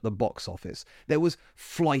hard at the box office. There was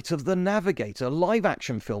Flight of the Navigator, a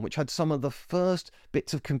live-action film which had some of the first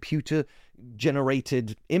bits of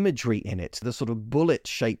computer-generated imagery in it. The sort of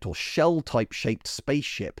bullet-shaped or shell-type shaped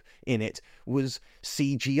spaceship in it was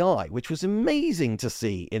CGI, which was amazing to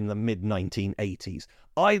see in the mid-1980s.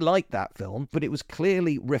 I liked that film, but it was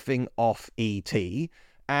clearly riffing off E.T.,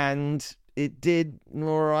 and it did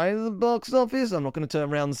all right at the box office. I'm not going to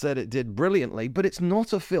turn around and say it did brilliantly, but it's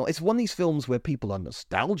not a film. It's one of these films where people are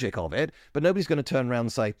nostalgic of it, but nobody's going to turn around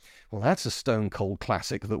and say, well, that's a stone cold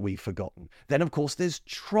classic that we've forgotten. Then, of course, there's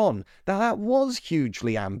Tron. Now, that was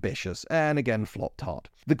hugely ambitious and, again, flopped hard.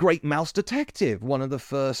 The Great Mouse Detective, one of the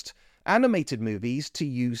first animated movies to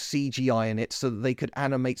use CGI in it so that they could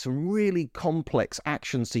animate some really complex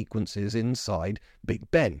action sequences inside Big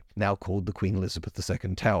Ben, now called the Queen Elizabeth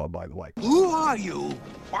II Tower, by the way. Who are you?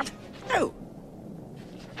 What? Oh.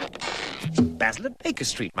 Basil at Baker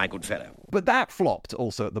Street, my good fellow. But that flopped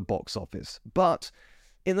also at the box office. But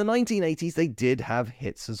in the 1980s, they did have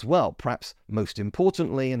hits as well. Perhaps most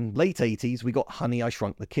importantly, in late 80s, we got Honey, I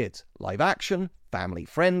Shrunk the Kids. Live action, family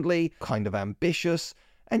friendly, kind of ambitious.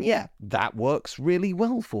 And yeah, that works really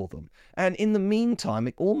well for them. And in the meantime,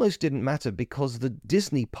 it almost didn't matter because the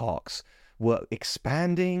Disney parks were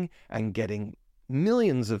expanding and getting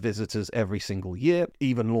millions of visitors every single year,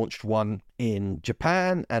 even launched one in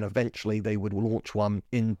Japan, and eventually they would launch one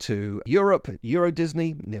into Europe, at Euro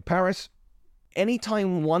Disney near Paris.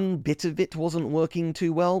 Anytime one bit of it wasn't working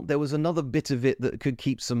too well, there was another bit of it that could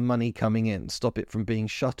keep some money coming in, stop it from being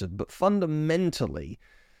shuttered. But fundamentally,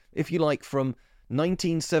 if you like, from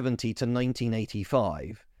 1970 to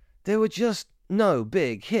 1985, there were just no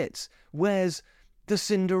big hits. Whereas the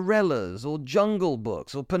Cinderellas, or Jungle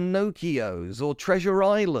Books, or Pinocchios, or Treasure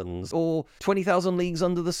Islands, or 20,000 Leagues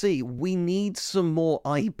Under the Sea, we need some more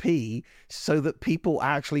IP so that people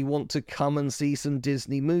actually want to come and see some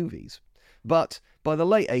Disney movies. But by the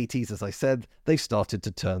late 80s, as I said, they started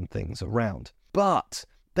to turn things around. But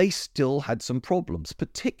they still had some problems,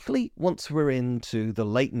 particularly once we're into the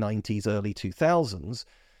late 90s, early 2000s.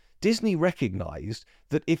 Disney recognized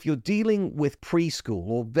that if you're dealing with preschool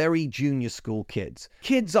or very junior school kids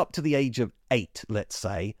up to the age of 8, let's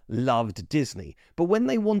say, loved Disney. But when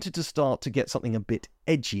they wanted to start to get something a bit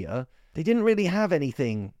edgier, they didn't really have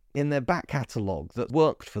anything in their back catalogue that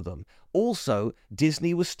worked for them. Also,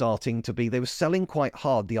 Disney was they were selling quite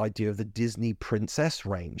hard the idea of the Disney princess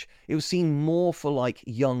range. It was seen more for like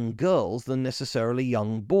young girls than necessarily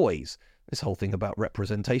young boys. This whole thing about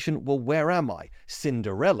representation, well, where am I?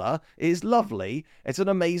 Cinderella is lovely. It's an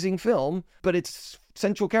amazing film, but its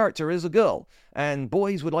central character is a girl. And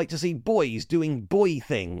boys would like to see boys doing boy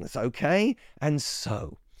things, okay? And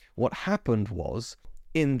so, what happened was,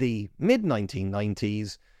 in the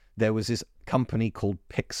mid-1990s, there was this company called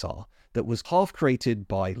Pixar that was half created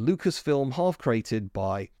by Lucasfilm, half created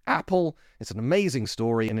by Apple. It's an amazing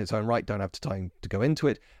story in its own right, don't have time to go into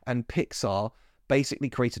it. And Pixar basically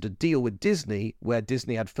created a deal with Disney where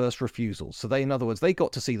Disney had first refusal. So they, in other words, they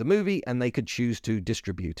got to see the movie and they could choose to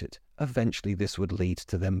distribute it. Eventually, this would lead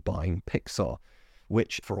to them buying Pixar,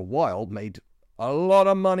 which for a while made a lot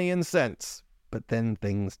of money and cents. But then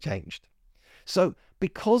things changed. So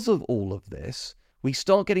because of all of this, we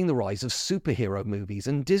start getting the rise of superhero movies,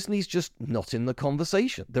 and Disney's just not in the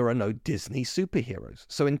conversation. There are no Disney superheroes.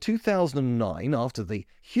 So in 2009, after the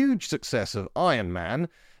huge success of Iron Man,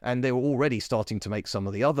 and they were already starting to make some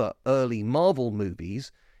of the other early Marvel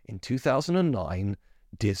movies, in 2009,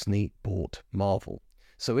 Disney bought Marvel.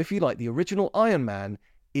 So if you like, the original Iron Man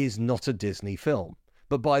is not a Disney film.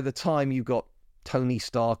 But by the time you got Tony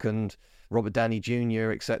Stark and Robert Downey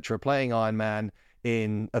Jr., etc., playing Iron Man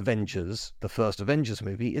in Avengers, the first Avengers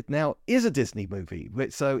movie, it now is a Disney movie.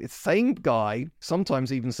 So it's same guy,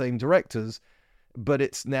 sometimes even same directors, but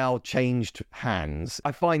it's now changed hands.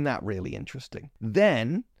 I find that really interesting.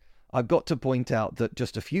 Then I've got to point out that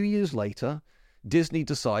just a few years later, Disney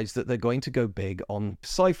decides that they're going to go big on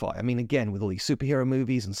sci-fi. I mean, again, with all these superhero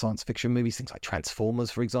movies and science fiction movies, things like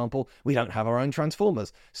Transformers, for example, we don't have our own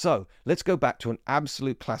Transformers. So let's go back to an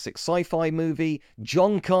absolute classic sci-fi movie,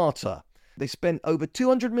 John Carter. They spent over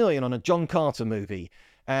 $200 million on a John Carter movie.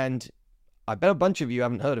 And I bet a bunch of you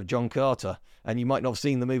haven't heard of John Carter, and you might not have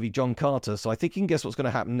seen the movie John Carter. So I think you can guess what's going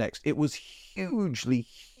to happen next. It was hugely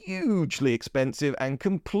expensive and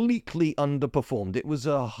completely underperformed. It was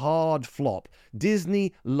a hard flop.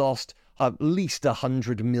 Disney lost at least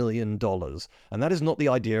 $100 million. And that is not the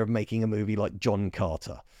idea of making a movie like John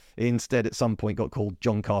Carter. Instead, at some point, got called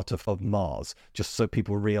John Carter of Mars, just so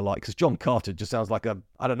people realize, because John Carter just sounds like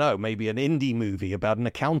maybe an indie movie about an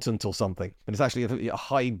accountant or something. But it's actually a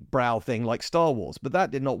highbrow thing like Star Wars. But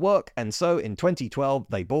that did not work. And so in 2012,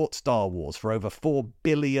 they bought Star Wars for over $4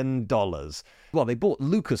 billion. Well, they bought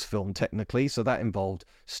Lucasfilm, technically, so that involved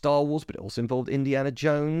Star Wars, but it also involved Indiana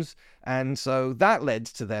Jones. And so that led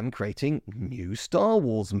to them creating new Star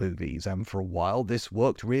Wars movies. And for a while, this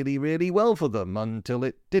worked really, really well for them until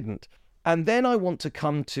it didn't. And then I want to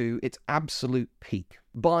come to its absolute peak.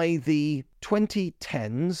 By the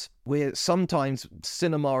 2010s, where sometimes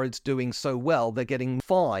cinema is doing so well, they're getting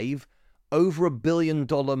 5 over $1 billion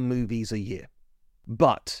movies a year.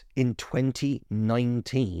 But in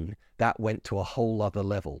 2019, that went to a whole other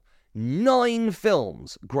level. 9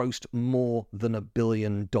 films grossed more than $1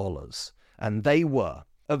 billion. And they were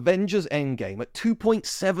Avengers Endgame at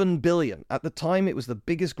 $2.7 billion. At the time, it was the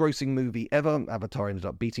biggest grossing movie ever. Avatar ended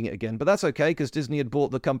up beating it again, but that's okay because Disney had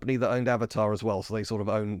bought the company that owned Avatar as well, so they sort of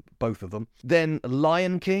own both of them. Then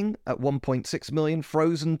Lion King at $1.6 million,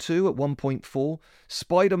 Frozen 2 at $1.4,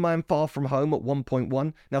 Spider-Man Far From Home at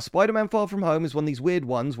 $1.1. Now, Spider-Man Far From Home is one of these weird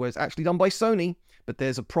ones where it's actually done by Sony, but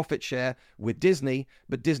there's a profit share with Disney,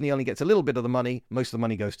 but Disney only gets a little bit of the money. Most of the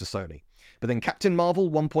money goes to Sony. But then Captain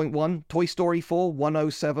Marvel, 1.1, Toy Story 4,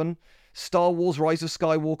 107, Star Wars Rise of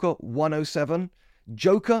Skywalker, 107,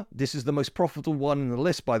 Joker, this is the most profitable one in the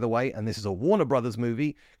list, by the way, and this is a Warner Brothers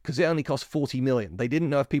movie, because it only cost $40 million. They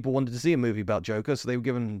didn't know if people wanted to see a movie about Joker, so they were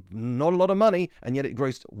given not a lot of money, and yet it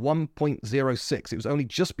grossed 1.06. It was only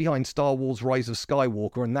just behind Star Wars Rise of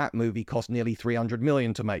Skywalker, and that movie cost nearly $300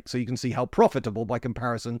 million to make, so you can see how profitable, by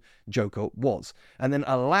comparison, Joker was. And then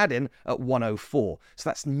Aladdin at 104. So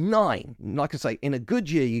that's 9. Like I say, in a good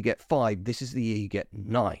year, you get 5. This is the year you get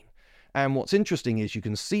 9. And what's interesting is you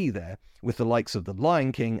can see there, with the likes of The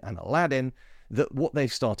Lion King and Aladdin, that what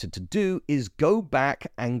they've started to do is go back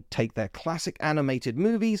and take their classic animated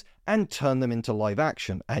movies and turn them into live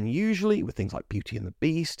action. And usually with things like Beauty and the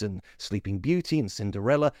Beast and Sleeping Beauty and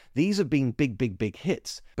Cinderella, these have been big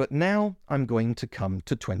hits. But now I'm going to come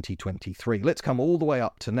to 2023. Let's come all the way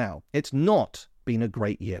up to now. It's not been a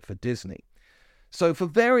great year for Disney. So for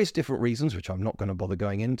various different reasons, which I'm not going to bother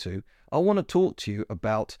going into, I want to talk to you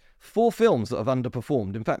about 4 films that have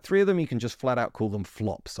underperformed. In fact, 3 of them you can just flat out call them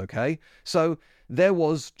flops, okay? So there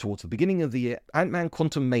was, towards the beginning of the year, Ant-Man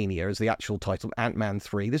Quantumania is the actual title, Ant-Man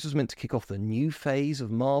 3. This was meant to kick off the new phase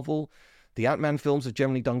of Marvel. The Ant-Man films have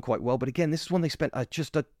generally done quite well, but again, this is one they spent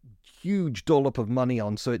just a huge dollop of money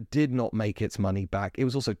on, so it did not make its money back. It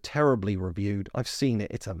was also terribly reviewed. I've seen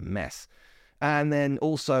it. It's a mess. And then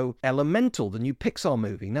also Elemental, the new Pixar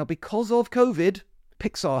movie. Now, because of COVID,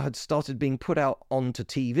 Pixar had started being put out onto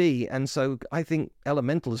TV. And so I think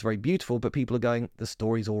Elemental is very beautiful, but people are going, the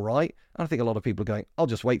story's all right. And I think a lot of people are going, I'll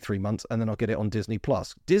just wait 3 months and then I'll get it on Disney+.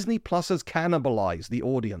 Disney+ has cannibalized the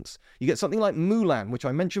audience. You get something like Mulan, which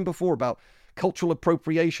I mentioned before about cultural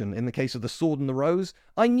appropriation in the case of The Sword and the Rose.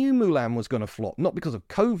 I knew Mulan was going to flop, not because of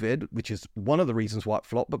COVID, which is one of the reasons why it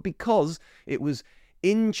flopped, but because it was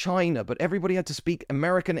in China, but everybody had to speak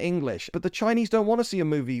American English. But the Chinese don't want to see a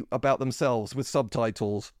movie about themselves with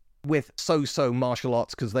subtitles with so-so martial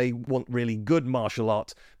arts because they want really good martial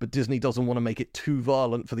arts, but Disney doesn't want to make it too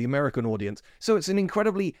violent for the American audience. So it's an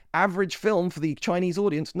incredibly average film for the Chinese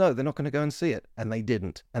audience. No, they're not going to go and see it. And they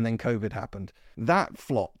didn't. And then COVID happened. That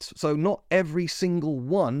flopped. So not every single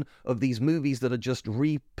one of these movies that are just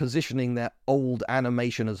repositioning their old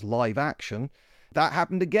animation as live action. That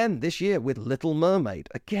happened again this year with Little Mermaid.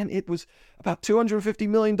 Again, it was about $250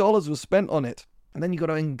 million was spent on it. And then you got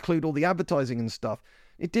to include all the advertising and stuff.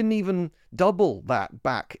 It didn't even double that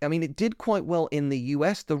back. I mean, it did quite well in the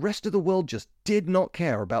US. The rest of the world just did not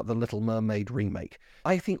care about the Little Mermaid remake.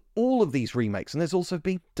 I think all of these remakes, and there's also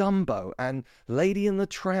been Dumbo and Lady and the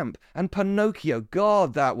Tramp and Pinocchio.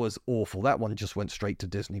 God, that was awful. That one just went straight to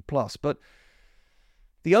Disney+. But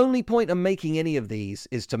the only point of making any of these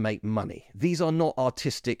is to make money. These are not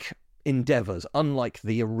artistic endeavors, unlike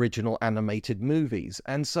the original animated movies.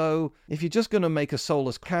 And so if you're just going to make a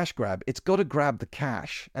soulless cash grab, it's got to grab the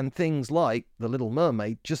cash. And things like The Little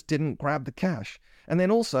Mermaid just didn't grab the cash. And then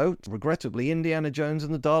also, regrettably, Indiana Jones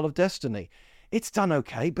and the Dial of Destiny. It's done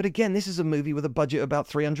okay, but again, this is a movie with a budget of about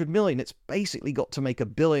 $300 million. It's basically got to make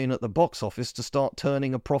 $1 billion at the box office to start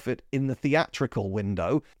turning a profit in the theatrical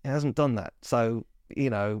window. It hasn't done that. So,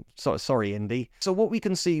 sorry, Indy. So what we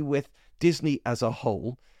can see with Disney as a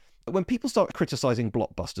whole, when people start criticizing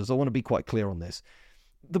blockbusters, I want to be quite clear on this.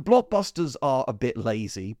 The blockbusters are a bit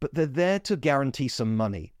lazy, but they're there to guarantee some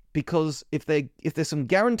money. Because if there's some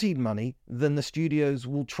guaranteed money, then the studios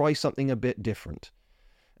will try something a bit different.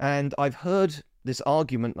 And I've heard this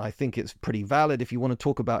argument, and I think it's pretty valid if you want to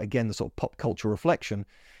talk about, again, the sort of pop culture reflection,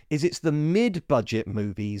 is it's the mid-budget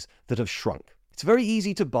movies that have shrunk. It's very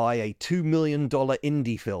easy to buy a $2 million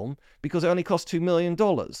indie film because it only costs $2 million.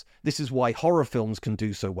 This is why horror films can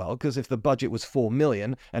do so well, because if the budget was $4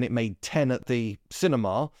 million and it made 10 at the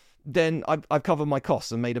cinema, then I've covered my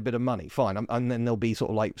costs and made a bit of money. Fine. And then there'll be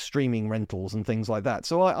sort of like streaming rentals and things like that.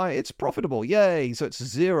 So it's profitable. Yay. So it's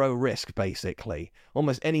zero risk, basically.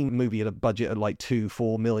 Almost any movie at a budget of like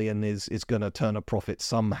 $2-4 million is going to turn a profit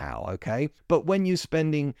somehow. Okay. But when you're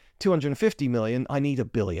spending $250 million, I need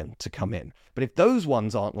 $1 billion to come in. But if those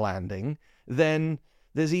ones aren't landing, then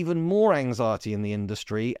there's even more anxiety in the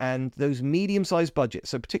industry, and those medium-sized budgets,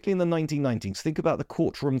 so particularly in the 1990s, think about the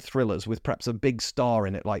courtroom thrillers with perhaps a big star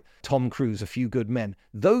in it, like Tom Cruise, A Few Good Men.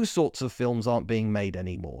 Those sorts of films aren't being made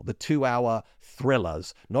anymore. The 2-hour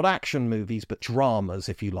thrillers, not action movies, but dramas,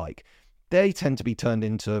 if you like. They tend to be turned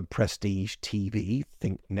into prestige TV,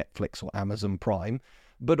 think Netflix or Amazon Prime,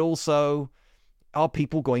 but also, are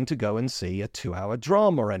people going to go and see a 2-hour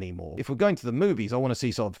drama anymore? If we're going to the movies, I want to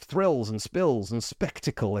see sort of thrills and spills and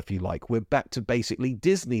spectacle, if you like. We're back to basically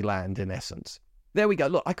Disneyland in essence. There we go.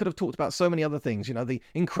 Look, I could have talked about so many other things. The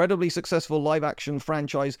incredibly successful live-action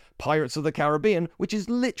franchise Pirates of the Caribbean, which is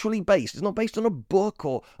literally based. It's not based on a book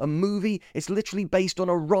or a movie. It's literally based on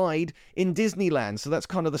a ride in Disneyland. So that's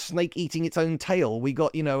kind of the snake eating its own tail. We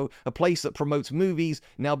got, a place that promotes movies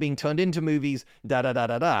now being turned into movies,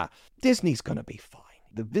 da-da-da-da-da. Disney's going to be fine.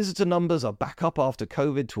 The visitor numbers are back up after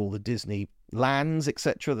COVID to all the Disney lands,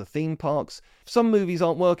 etc., the theme parks. Some movies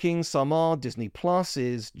aren't working, some are. Disney Plus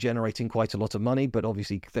is generating quite a lot of money, but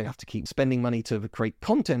obviously they have to keep spending money to create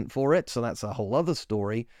content for it, so that's a whole other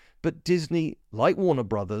story. But Disney, like Warner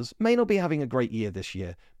Brothers, may not be having a great year this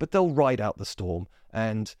year, but they'll ride out the storm,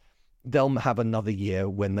 and they'll have another year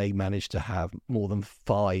when they manage to have more than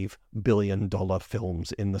 $5 billion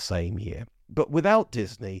films in the same year. But without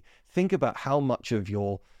Disney, think about how much of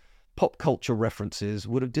your pop culture references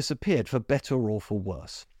would have disappeared, for better or for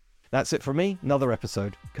worse. That's it from me. Another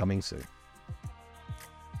episode coming soon.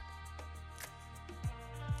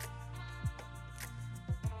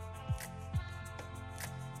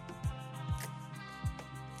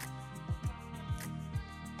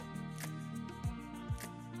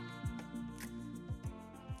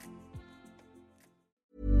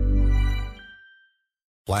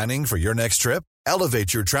 Planning for your next trip?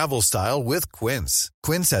 Elevate your travel style with Quince.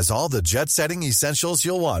 Quince has all the jet-setting essentials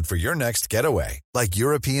you'll want for your next getaway, like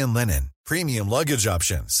European linen, premium luggage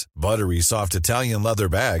options, buttery soft Italian leather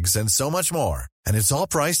bags, and so much more. And it's all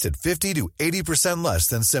priced at 50 to 80% less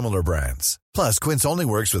than similar brands. Plus, Quince only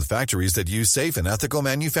works with factories that use safe and ethical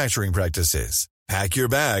manufacturing practices. Pack your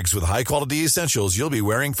bags with high-quality essentials you'll be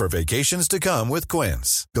wearing for vacations to come with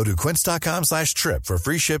Quince. Go to quince.com/trip for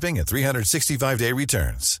free shipping and 365-day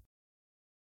returns.